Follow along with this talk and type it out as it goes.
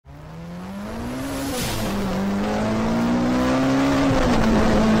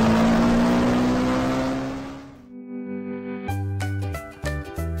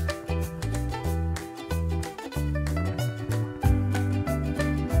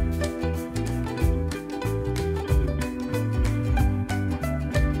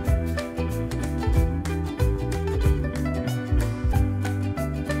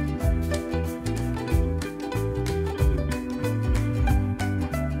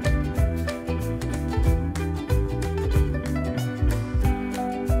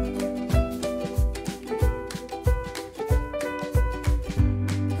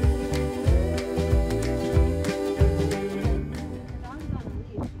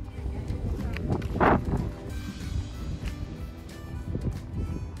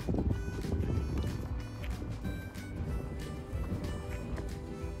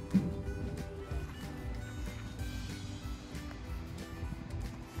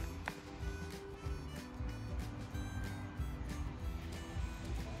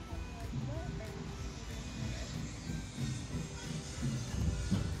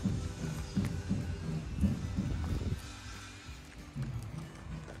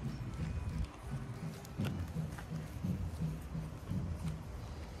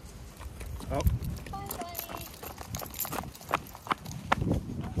Oh.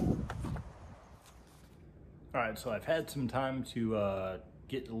 All right, so I've had some time to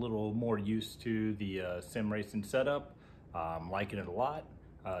get a little more used to the sim racing setup. I'm liking it a lot.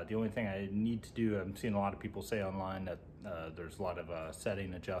 The only thing I need to do, I'm seeing a lot of people say online that there's a lot of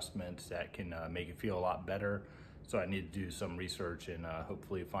setting adjustments that can make it feel a lot better. So I need to do some research and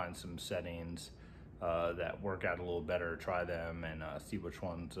hopefully find some settings that work out a little better, try them and see which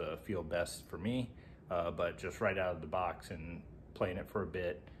ones feel best for me. But just right out of the box and playing it for a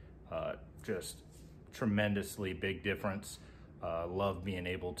bit, just tremendously big difference. Love being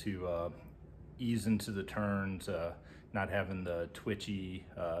able to ease into the turns, not having the twitchy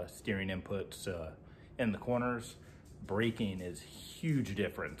steering inputs in the corners. Braking is huge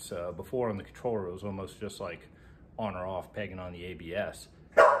difference. Before on the controller it was almost just like on or off pegging on the ABS.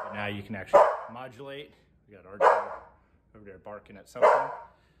 But now you can actually modulate. We got Archie over there barking at something.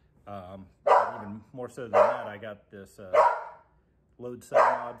 But even more so than that, I got this load cell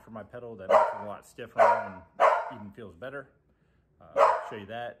mod for my pedal that makes it a lot stiffer and even feels better. Show you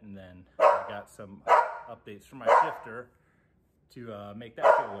that, and then I got some updates for my shifter to make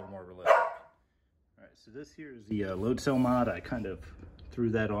that feel a little more realistic. All right, so this here is the load cell mod. I kind of threw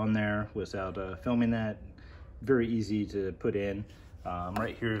that on there without filming that. Very easy to put in.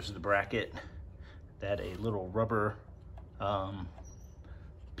 Right here is the bracket that a little rubber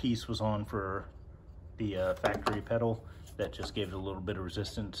piece was on for the factory pedal that just gave it a little bit of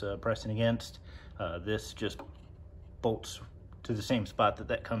resistance pressing against. This just bolts to the same spot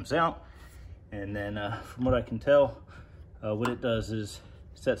that comes out, and then from what I can tell, what it does is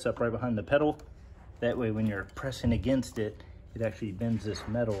sets up right behind the pedal. That way when you're pressing against it, it actually bends this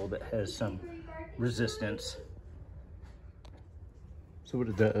metal that has some resistance. So what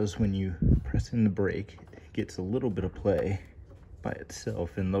it does when you press in the brake, it gets a little bit of play by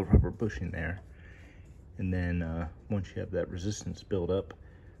itself in the rubber bushing there. And then once you have that resistance build up,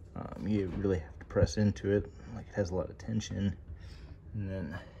 you really have to press into it. Like, it has a lot of tension. And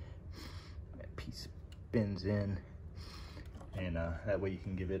then that piece bends in, and that way you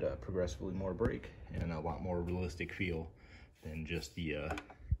can give it a progressively more brake and a lot more realistic feel than just the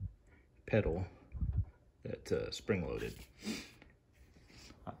pedal that's spring loaded.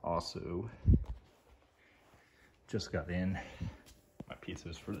 I also just got in my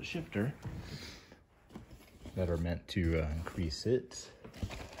pieces for the shifter that are meant to increase its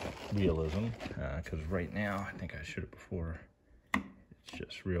realism, because right now, I think I showed it before, it's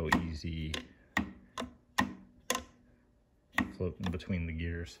just real easy floating between the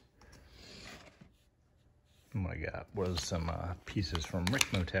gears. And what I got was some pieces from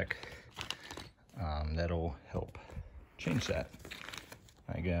Ricmotech that'll help change that.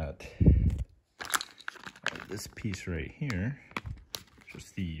 I got this piece right here,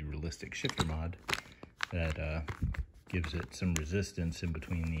 just the realistic shifter mod that gives it some resistance in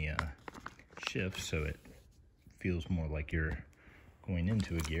between the shifts, so it feels more like you're going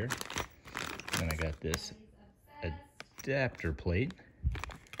into a gear. Then I got this adapter plate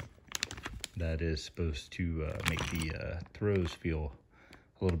that is supposed to make the throws feel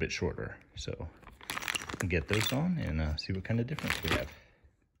a little bit shorter. So I'll get those on and see what kind of difference we have.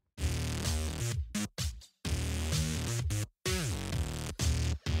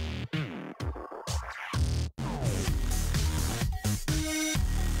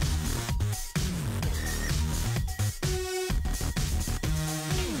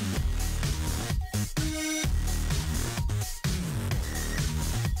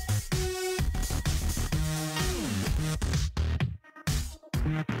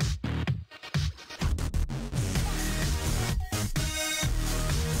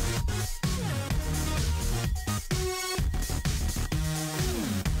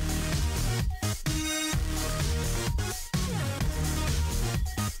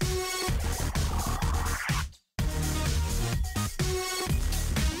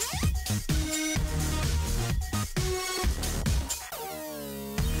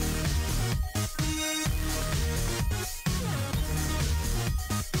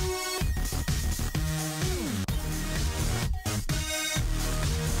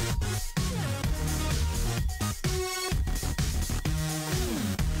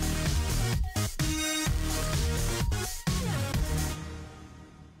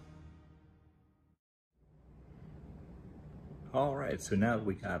 All right, so now that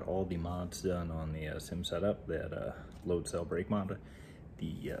we got all the mods done on the sim setup, that load cell brake mod,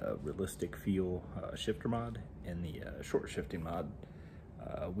 the realistic feel shifter mod, and the short shifting mod,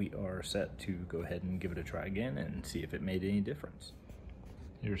 we are set to go ahead and give it a try again and see if it made any difference.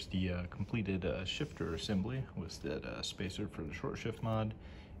 Here's the completed shifter assembly with that spacer for the short shift mod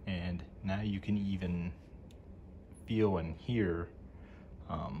And now you can even feel and hear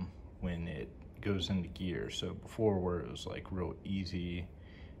when it goes into gear. So before, where it was like real easy,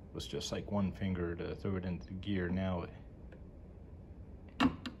 it was just like one finger to throw it into gear. Now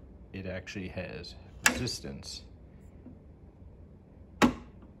it actually has resistance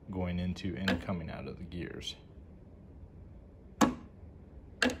going into and coming out of the gears.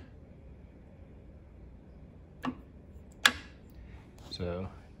 So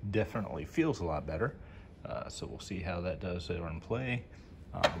definitely feels a lot better. So we'll see how that does on play.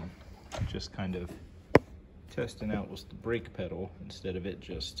 Just kind of testing out with the brake pedal instead of it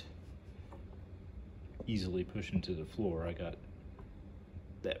just easily pushing to the floor. I got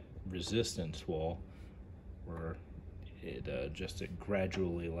that resistance wall where it just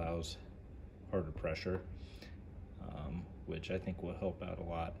gradually allows harder pressure, which I think will help out a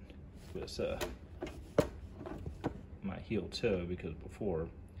lot with my heel toe, because before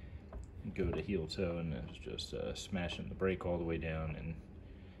you go to heel toe and it's just smashing the brake all the way down and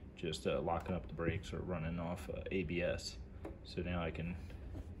just locking up the brakes or running off ABS. So now I can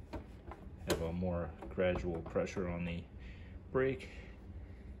have a more gradual pressure on the brake.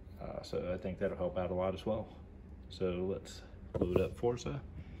 So I think that'll help out a lot as well. So let's load up Forza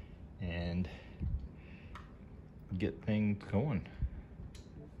and get things going.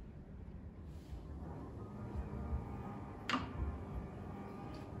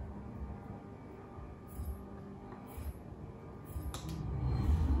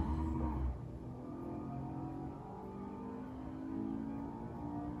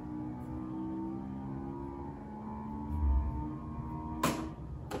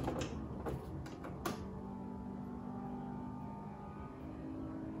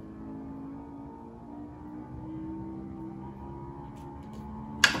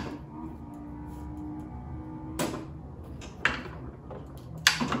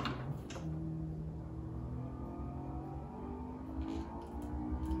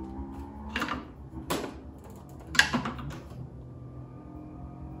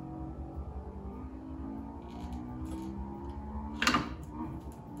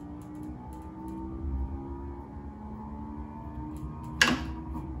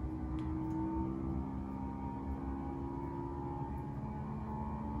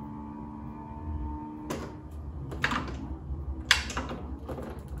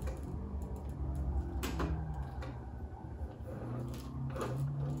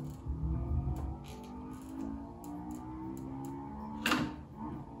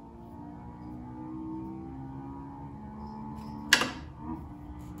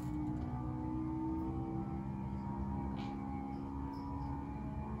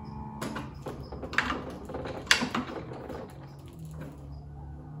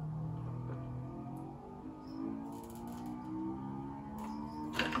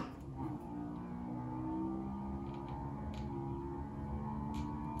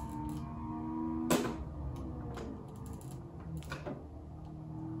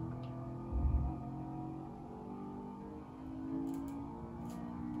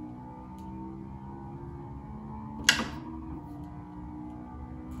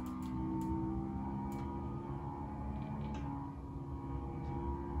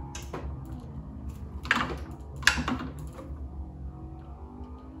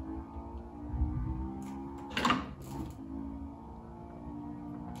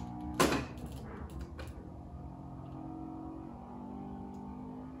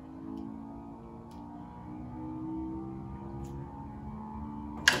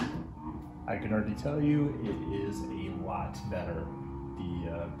 I can already tell you it is a lot better.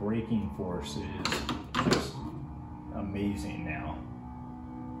 The braking force is just amazing now.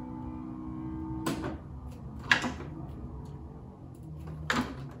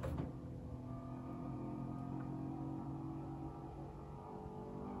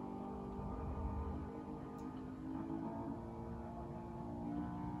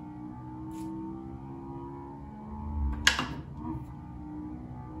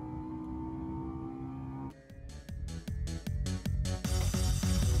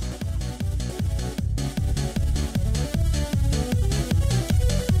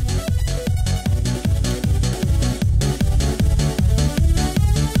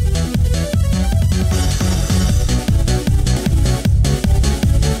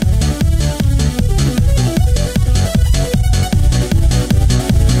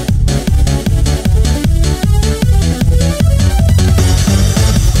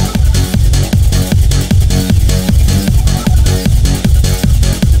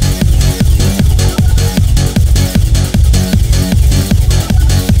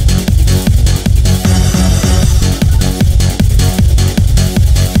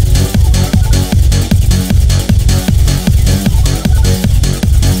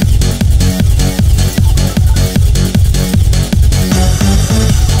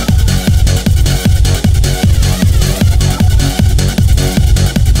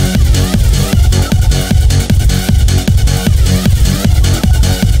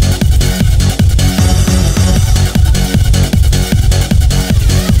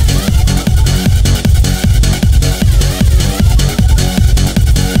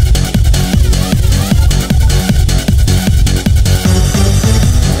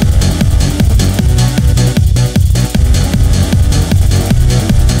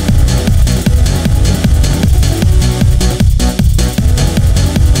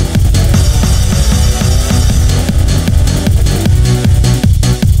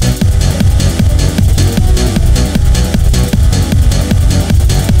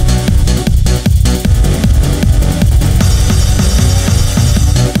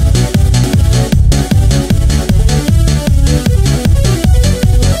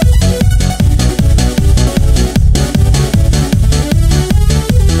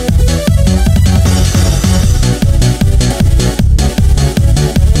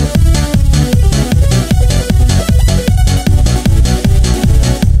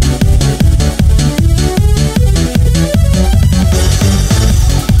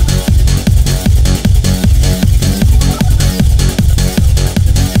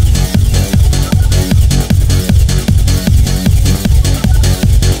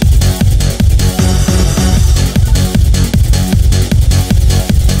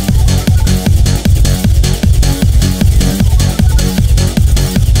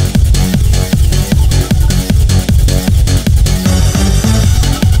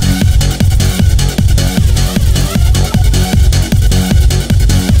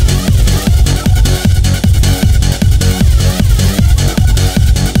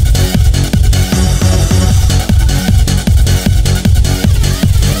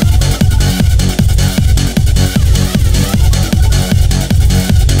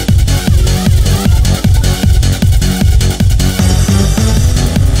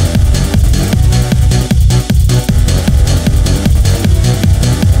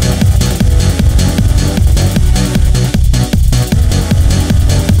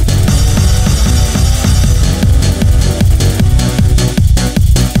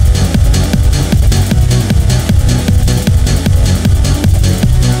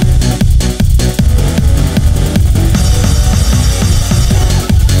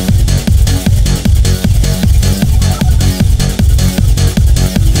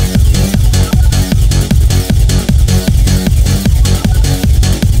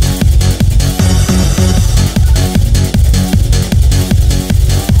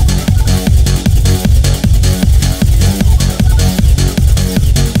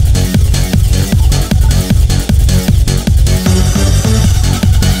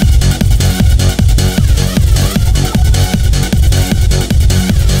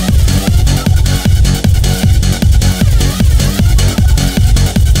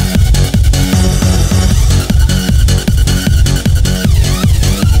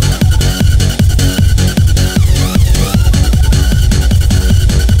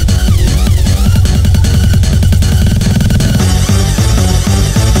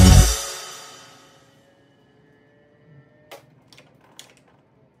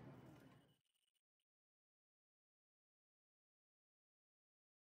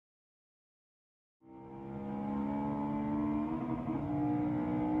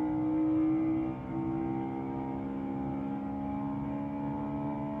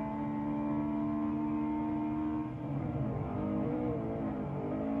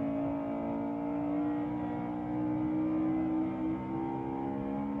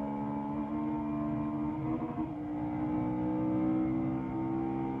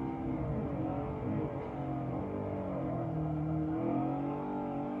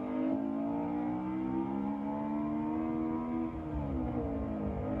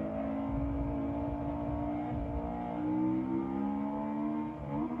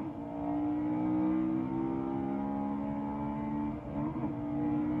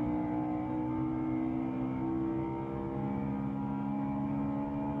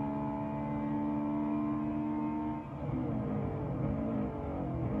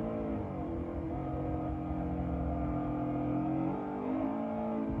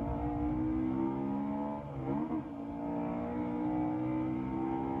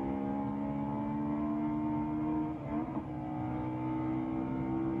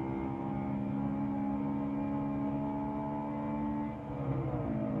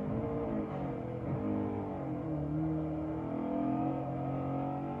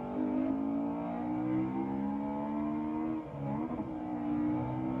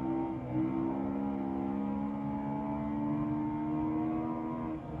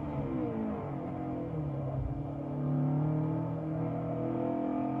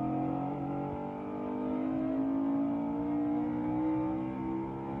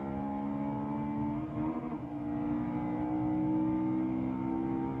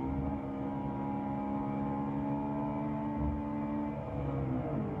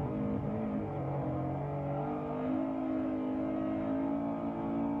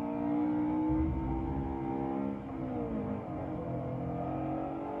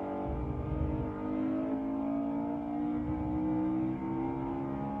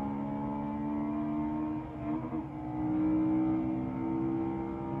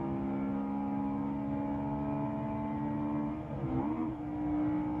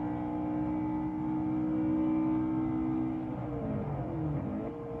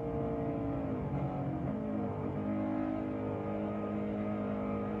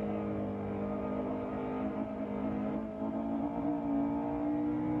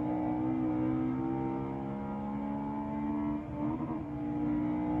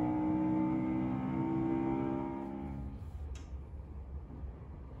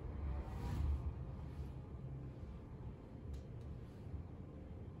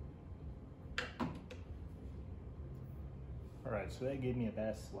 All right, so that gave me a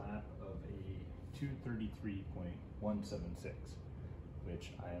fast lap of a 2:33.176,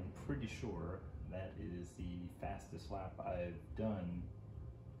 which I am pretty sure that is the fastest lap I've done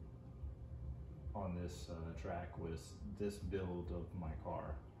on this track with this build of my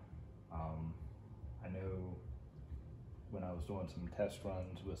car. I know when I was doing some test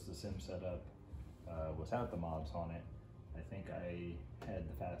runs with the sim setup without the mods on it, I think I had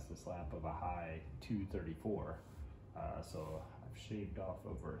the fastest lap of a high 2:34. So I've shaved off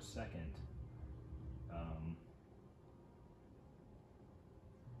over a second.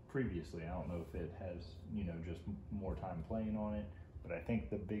 Previously, I don't know if it has, just more time playing on it, but I think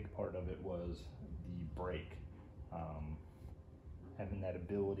the big part of it was the brake. Having that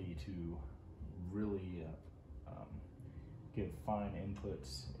ability to really give fine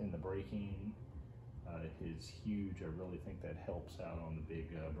inputs in the braking is huge. I really think that helps out on the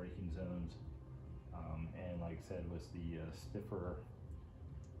big braking zones. And like I said, with the stiffer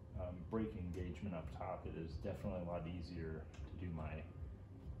brake engagement up top, it is definitely a lot easier to do my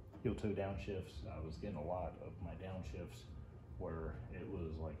heel toe downshifts. I was getting a lot of my downshifts where it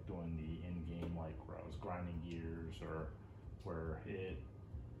was like doing the in game, like where I was grinding gears, or where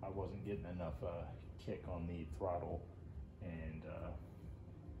I wasn't getting enough kick on the throttle and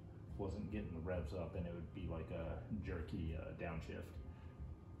wasn't getting the revs up, and it would be like a jerky downshift.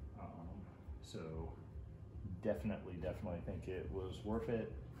 So definitely think it was worth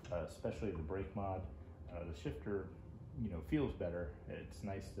it, especially the brake mod. The shifter, feels better. It's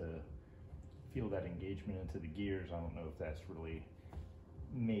nice to feel that engagement into the gears. I don't know if that's really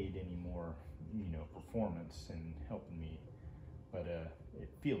made any more, performance and helping me, but it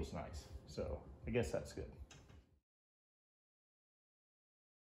feels nice. So I guess that's good.